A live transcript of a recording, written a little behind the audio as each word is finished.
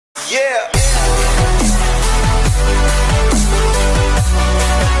Yeah.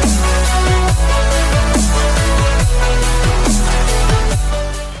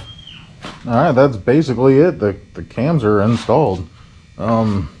 Alright, that's basically it. The cams are installed.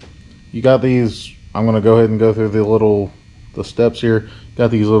 You got these, I'm going to go ahead and go through the steps here.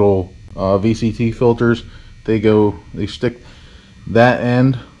 Got these little VCT filters. They stick that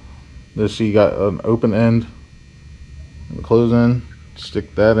end. This, you got an open end and a closed end.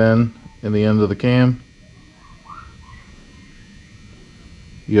 Stick that end in the end of the cam.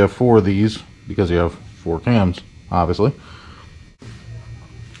 You have 4 of these because you have 4 cams, obviously.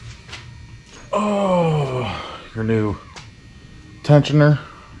 Oh, your new tensioner.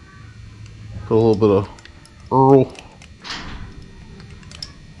 Put a little bit of Earl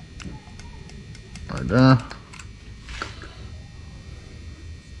right there.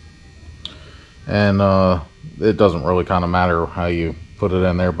 And it doesn't really kind of matter how you put it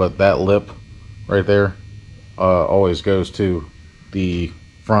in there, but that lip right there always goes to the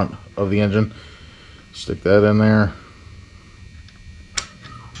front of the engine. Stick that in there.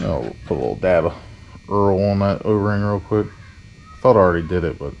 I'll put a little dab of Earl on that O-ring real quick. Thought I already did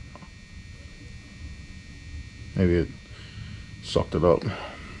it, but maybe it sucked it up.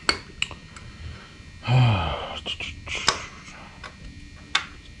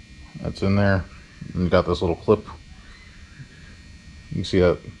 That's in there. And you got this little clip. You can see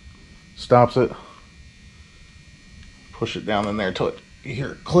that stops it. Push it down in there until you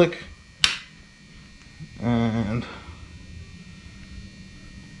hear it click. And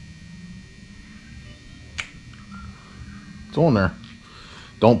it's on there.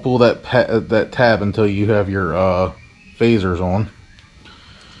 Don't pull that tab until you have your phasers on.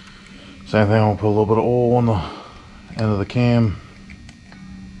 Same thing, I'll put a little bit of oil on the end of the cam.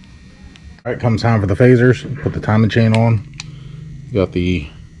 Alright, comes time for the phasers. Put the timing chain on. You got the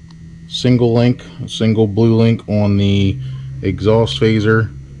single blue link on the exhaust phaser,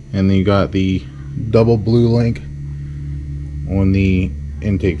 and then you got the double blue link on the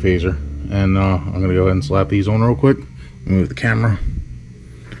intake phaser. And I'm going to go ahead and slap these on real quick. Move the camera.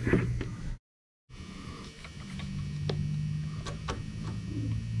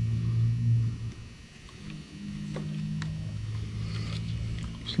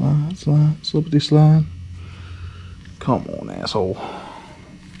 Slide, slide, slippity slide. Come on, asshole.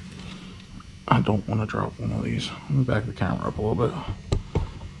 I don't want to drop one of these. Let me back the camera up a little bit.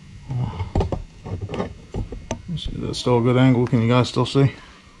 Let's see, that's still a good angle. Can you guys still see?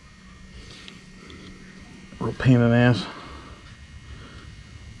 Real pain in the ass.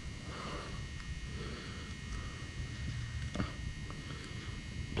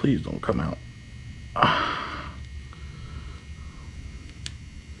 Please don't come out.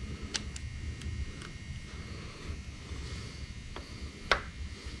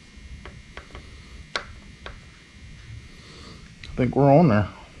 I think we're on there.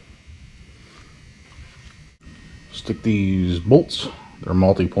 Stick these bolts. They're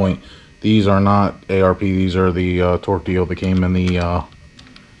multi-point. These are not ARP. These are the torque deal that came in the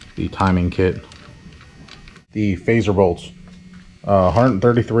timing kit. The phaser bolts,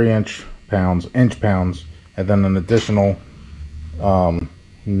 133 inch pounds, and then an additional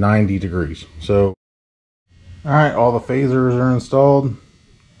 90 degrees. So, all right, all the phasers are installed,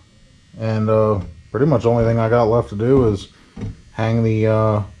 and pretty much the only thing I got left to do is hang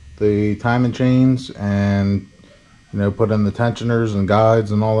the timing chains and, you know, put in the tensioners and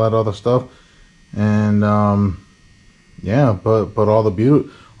guides and all that other stuff. And yeah, put all the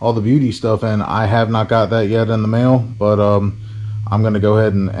beauty stuff in. I have not got that yet in the mail, but I'm gonna go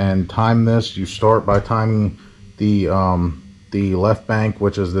ahead and time this. You start by timing the left bank,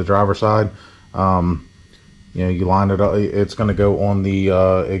 which is the driver's side. You know, you line it up. It's gonna go on the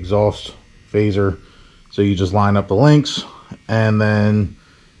exhaust phaser, so you just line up the links. And then,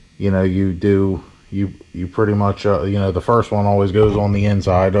 you know, you pretty much, you know, the first one always goes on the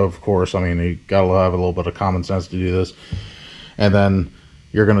inside, of course. I mean, you gotta have a little bit of common sense to do this. And then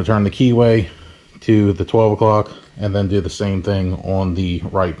you're going to turn the keyway to the 12 o'clock and then do the same thing on the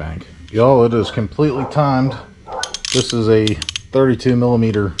right bank. Y'all, it is completely timed. This is a 32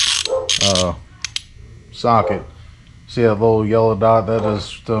 millimeter socket. See that little yellow dot? That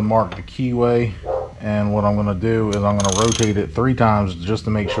is to mark the keyway. And what I'm going to do is I'm going to rotate it 3 times just to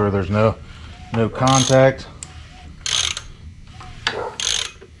make sure there's no contact.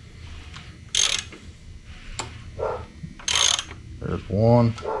 There's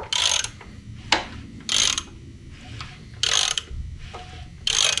 1.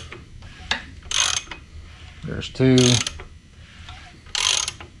 There's 2.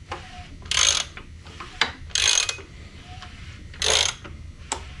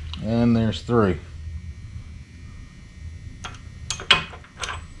 And there's 3.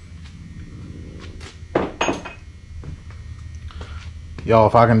 Y'all,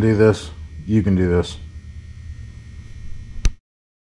 if I can do this, you can do this.